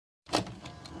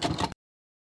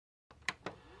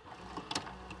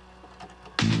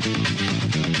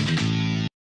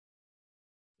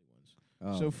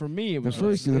So for me, it was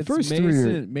the first three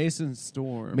are Mason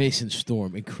Storm. Mason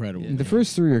Storm, incredible. the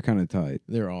first three are kind of tight.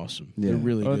 They're awesome. Yeah. They're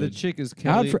really good. The chick is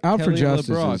Kelly, Out for Kelly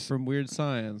Justice LeBrock is- from Weird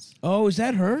Science. Oh, is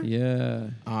that her? Yeah.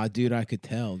 Ah, dude, I could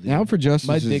tell. Dude. Out for Justice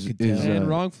My dick could tell. And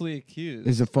Wrongfully Accused.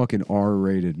 is a fucking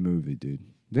R-rated movie, dude.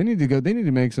 They need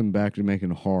to make some back to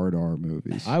making hard R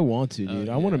movies. I want to, dude.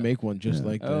 I want to make one just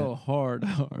like that. Oh, hard.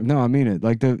 No, I mean it.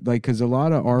 Because a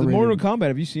lot of The R-rated Mortal Kombat.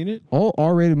 Have you seen it? all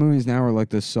R-rated movies now are like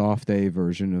the soft A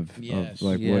version of Yes.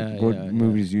 what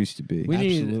movies used to be. We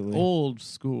Absolutely. need old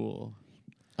school.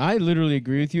 I literally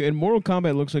agree with you. And Mortal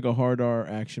Kombat looks like a hard R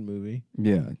action movie.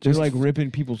 Yeah, Just like ripping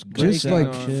people's guts just like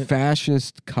out and shit.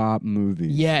 fascist cop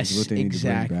movies. Yes, is what they need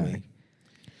exactly. to bring back.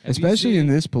 Especially in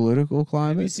this political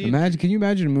climate. seen- Can you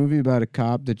imagine a movie about a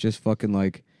cop that just fucking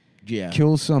like Yeah.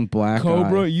 kills some black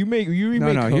Cobra. guy? You remake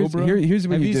No, Cobra. here's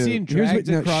what Have you you do. seen Here's Dragged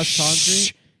what- no, Across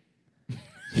shh.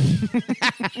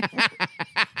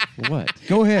 What?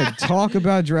 Go ahead. Talk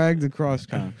about Dragged Across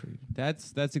Concrete.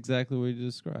 That's exactly what you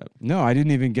described. No, I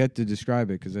didn't even get to describe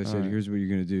it because I said, All right. here's what you're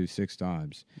going to do 6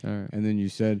 times. All right. And then you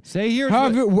said, Say here. I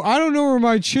don't know where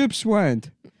my chips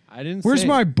went. I didn't. Where's say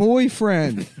my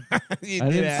boyfriend? I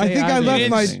didn't. I think I left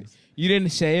my- You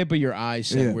didn't say it, but your eyes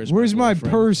said, Yeah. "Where's my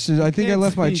boyfriend?" purse? I think I can't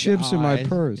left my speak chips in my eyes.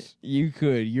 purse. You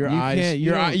could. Your You eyes. can't-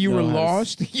 you don't You were know how to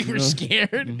lost. You were no.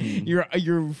 scared.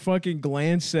 Your fucking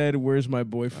glance said, "Where's my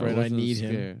boyfriend? I wasn't need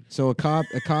him." scared. So a cop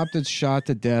that shot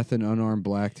to death an unarmed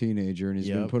black teenager and he's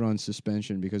been Yep. put on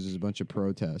suspension because there's a bunch of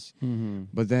protests. Mm-hmm.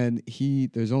 But then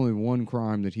there's only one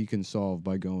crime that he can solve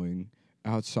by going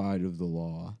outside of the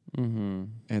law, Mm-hmm.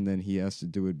 and then he has to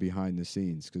do it behind the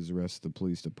scenes because the rest of the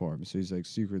police department. So he's like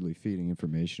secretly feeding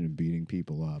information and beating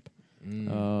people up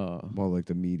Oh. while like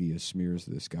the media smears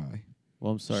this guy.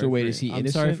 Well, I'm sorry. So wait, for- is he I'm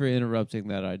sorry innocent? for interrupting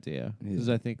that idea because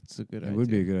Yeah. I think it's a good It idea. would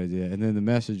be a good idea. And then the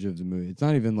message of the movie, it's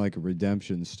not even like a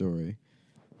redemption story.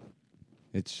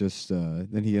 It's just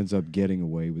then he ends up getting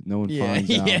away with no one finds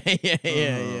out.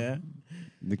 Yeah.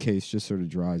 The case just sort of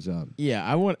dries up. Yeah,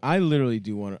 I literally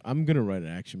do want to. I'm gonna write an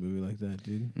action movie like that,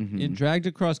 dude. In Dragged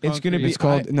Across Concrete. It's gonna be-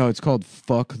 It's called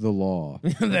Fuck the Law.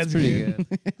 That's pretty good.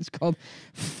 It's called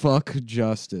Fuck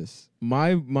Justice.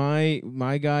 My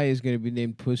guy is gonna be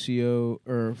named Pussio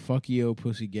or Fuckio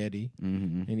Pussygetty,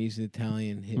 Mm-hmm. and he's an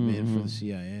Italian hitman for the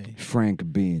CIA.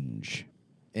 Frank Binge.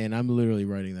 And I'm literally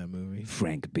writing that movie.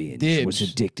 Frank Binge Dibs. was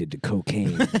addicted to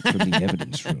cocaine from the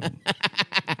evidence room.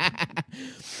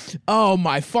 Oh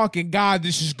my fucking god,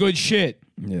 this is good shit.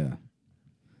 Yeah.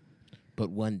 But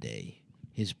one day,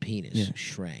 his penis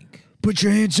shrank. Put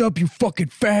your hands up, you fucking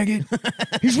faggot.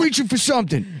 He's reaching for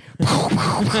something.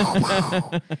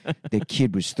 That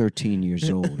kid was 13 years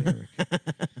old, Eric.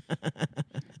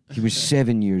 He was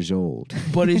 7 years old.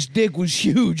 But his dick was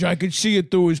huge. I could see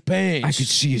it through his pants. I could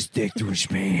see his dick through his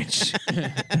pants. I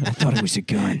thought it was a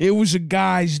gun. It was a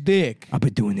guy's dick. I've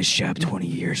been doing this job 20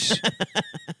 years.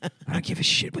 I don't give a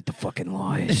shit what the fucking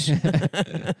law is.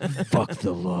 Fuck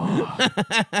the law.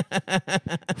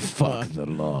 Fuck the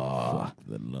law.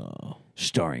 The law.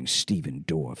 Starring Steven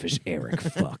Dorff as Eric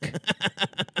Fuck.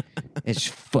 As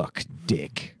Fuck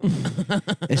Dick.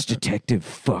 As Detective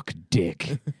Fuck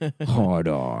Dick. Hard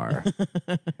R.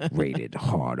 Rated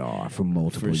Hard R for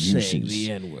multiple For saying uses.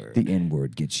 the N-word. The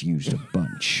N-word gets used a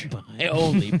bunch.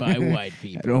 Only by white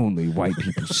people. And only white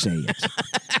people say it.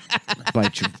 By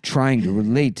trying to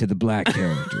relate to the black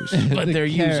characters. But they're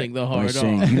using the By hard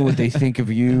saying, R. you know what they think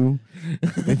of you?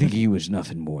 They think of you as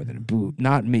nothing more than a boot.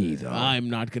 Not me, though. I'm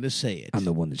not going to say it. I'm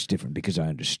the one that's different because I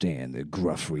understand the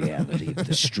gruff reality of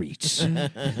the streets.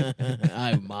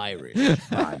 I'm Irish.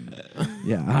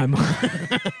 I'm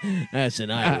As an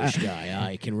Irish guy,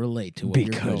 I can relate to what you're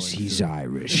going because he's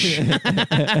Irish.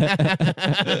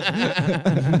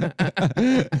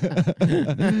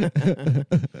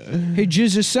 Hey,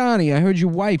 Jizzasani, I heard your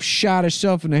wife shot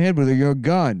herself in the head with your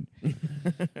gun.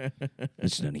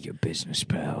 It's none of your business,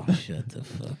 pal. Shut the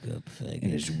fuck up, faggot.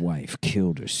 And his wife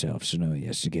killed herself, so now he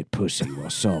has to get pussy while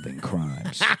solving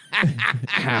crimes.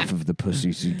 Half of the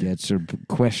pussies he gets are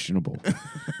questionable.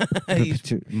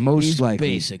 Most He's likely,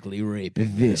 basically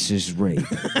raping. this is rape.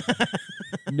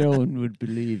 No one would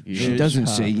believe you. She doesn't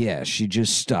say yes. She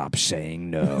just stops saying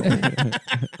no.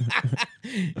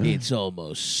 It's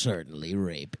almost certainly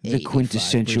rape. The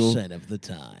quintessential- 85% of the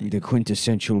time. The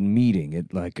quintessential meeting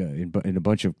at like in a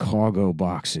bunch of cargo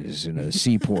boxes in a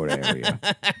seaport area.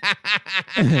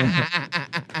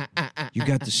 You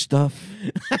got the stuff?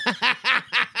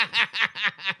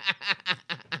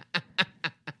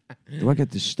 Do I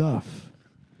get the stuff?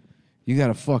 You got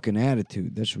a fucking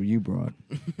attitude. That's what you brought.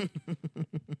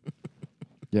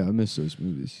 Yeah, I miss those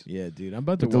movies. Yeah, dude. I'm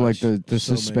about to But watch the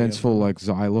so many of suspenseful them. like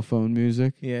xylophone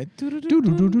music. Yeah.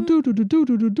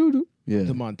 Yeah.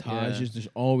 The montages. There's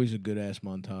always a good ass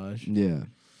montage. Yeah.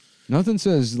 Nothing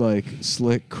says like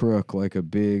slick crook like a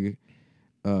big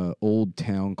old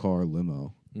town car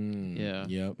limo. Yeah.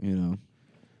 Yep. You know.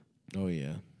 Oh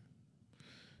yeah.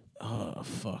 Oh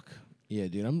fuck. Yeah,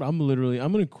 dude. I'm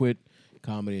gonna quit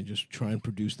comedy and just try and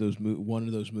produce one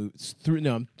of those movies.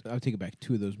 I'll take it back.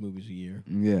 2 of those movies a year.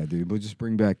 Yeah, dude. We'll just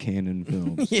bring back canon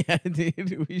films. Yeah,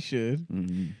 dude. We should.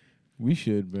 Mm-hmm. We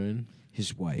should, man.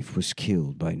 His wife was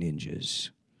killed by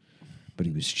ninjas, but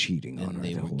he was cheating on her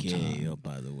they the were whole gay, time.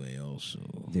 by the way,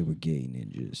 also. They were gay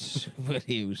ninjas. But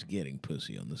he was getting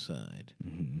pussy on the side.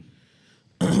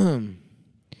 Mm-hmm.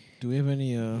 Do we have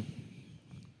any?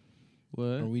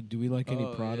 What? Do we like any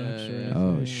Oh, products yeah, or yeah.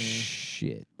 anything? Oh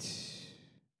shit!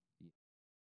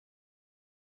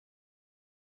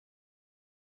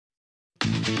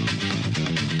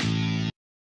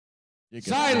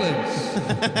 Silence!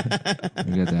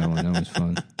 We got that one. That was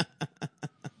fun.